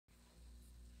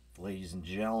Ladies and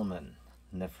gentlemen,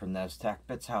 from those Tech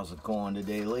Bits, how's it going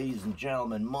today? Ladies and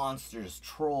gentlemen, monsters,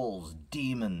 trolls,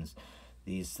 demons,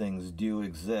 these things do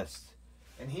exist.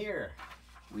 And here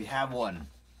we have one.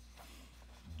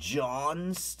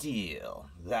 John Steele.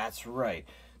 That's right.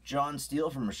 John Steele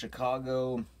from a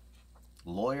Chicago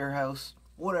lawyer house,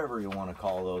 whatever you want to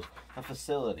call those, a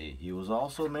facility. He was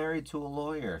also married to a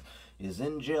lawyer. Is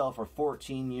in jail for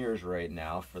 14 years right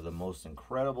now for the most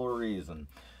incredible reason.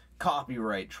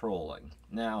 Copyright trolling.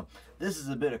 Now, this is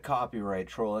a bit of copyright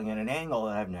trolling at an angle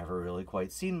that I've never really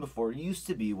quite seen before. It used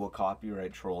to be what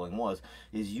copyright trolling was,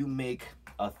 is you make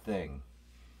a thing.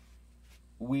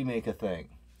 We make a thing.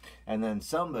 And then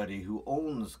somebody who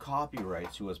owns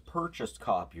copyrights, who has purchased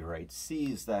copyrights,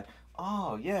 sees that,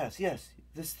 oh, yes,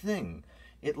 this thing,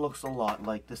 it looks a lot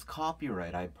like this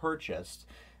copyright I purchased.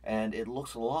 And it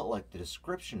looks a lot like the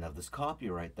description of this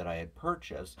copyright that I had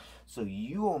purchased. So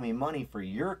you owe me money for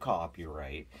your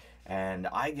copyright, and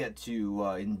I get to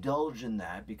indulge in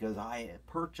that because I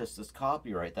purchased this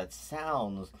copyright that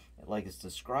sounds like it's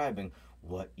describing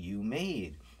what you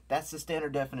made. That's the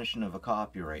standard definition of a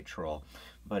copyright troll.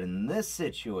 But in this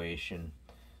situation,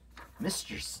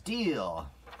 Mr.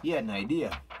 Steele, he had an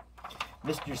idea.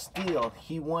 Mr. Steele,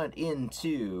 he went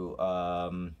into,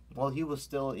 well, he was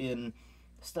still in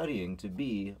studying to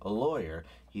be a lawyer.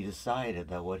 He decided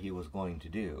that what he was going to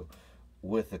do,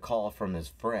 with a call from his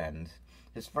friend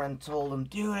told him,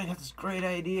 dude, I got this great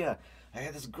idea.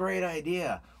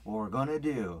 What we're going to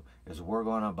do is we're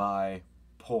going to buy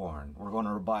porn. We're going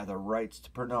to buy the rights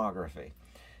to pornography.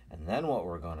 And then what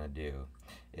we're going to do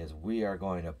is we are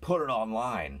going to put it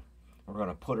online. We're going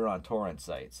to put it on torrent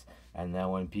sites. And then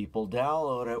when people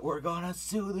download it, we're going to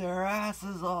sue their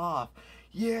asses off.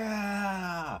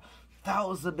 Yeah! That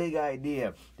was the big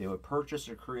idea. They would purchase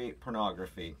or create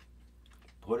pornography,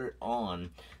 put it on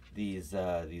these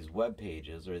web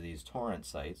pages or these torrent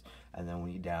sites, and then when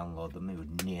you download them, it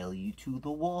would nail you to the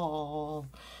wall.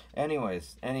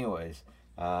 Anyways, Prenda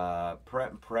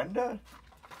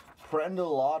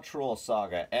Law Troll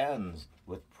Saga ends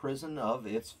with prison of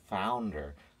its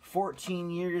founder.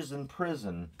 14 years in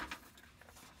prison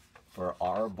for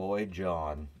our boy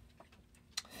John.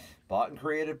 Bought and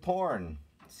created porn.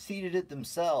 Seeded it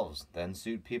themselves, then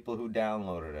sued people who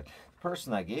downloaded it. The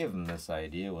person that gave him this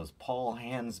idea was Paul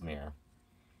Hansmere.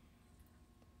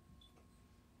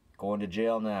 Going to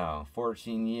jail now,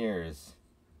 14 years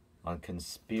on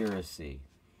conspiracy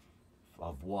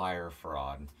of wire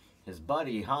fraud. His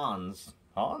buddy Paul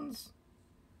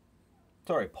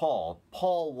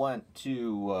went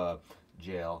to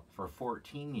jail for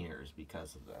 14 years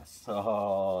because of this.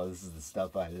 Oh, this is the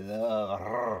stuff I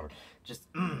love. Just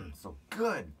so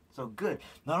good.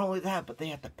 Not only that, but they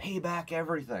have to pay back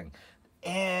everything.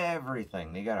 They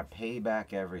got to pay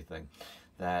back everything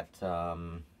that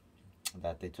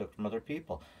that they took from other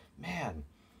people. Man,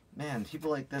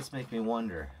 people like this make me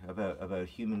wonder about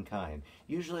humankind.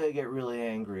 Usually I get really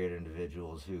angry at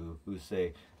individuals who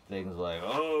say things like,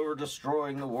 oh, we're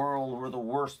destroying the world, we're the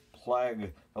worst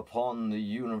plague upon the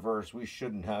universe, we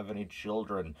shouldn't have any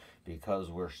children because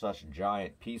we're such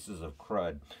giant pieces of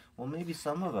crud. Well, maybe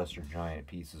some of us are giant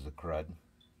pieces of crud.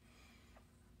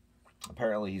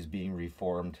 Apparently he's being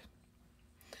reformed.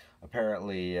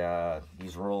 Apparently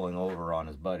he's rolling over on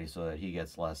his buddy so that he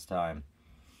gets less time.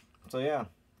 So yeah,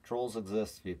 trolls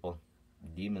exist, people.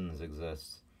 Demons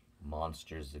exist.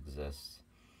 Monsters exist.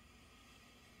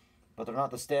 But they're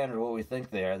not the standard of what we think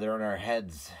they are. They're in our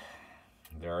heads.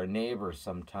 They're our neighbors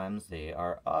sometimes. They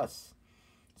are us.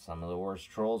 Some of the worst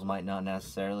trolls might not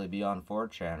necessarily be on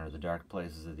 4chan or the dark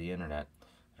places of the internet.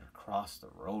 They're across the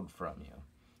road from you.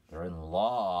 They're in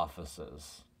law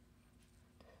offices.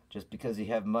 Just because you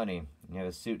have money, and you have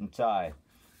a suit and tie,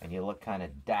 and you look kind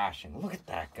of dashing. Look at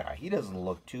that guy. He doesn't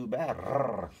look too bad.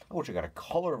 I wish I got a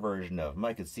color version of him.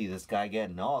 I could see this guy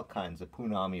getting all kinds of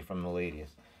punami from the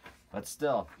ladies. But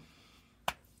still,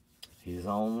 he's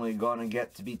only gonna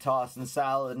get to be tossed in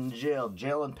salad in jail.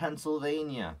 Jail in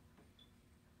Pennsylvania.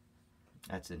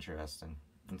 That's interesting.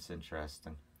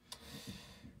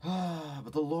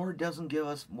 But the Lord doesn't give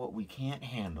us what we can't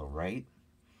handle, right?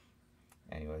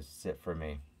 Anyways, that's it for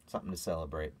me. Something to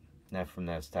celebrate. Now from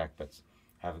those Tech Bits.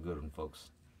 Have a good one,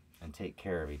 folks. And take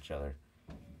care of each other.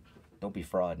 Don't be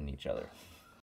frauding each other.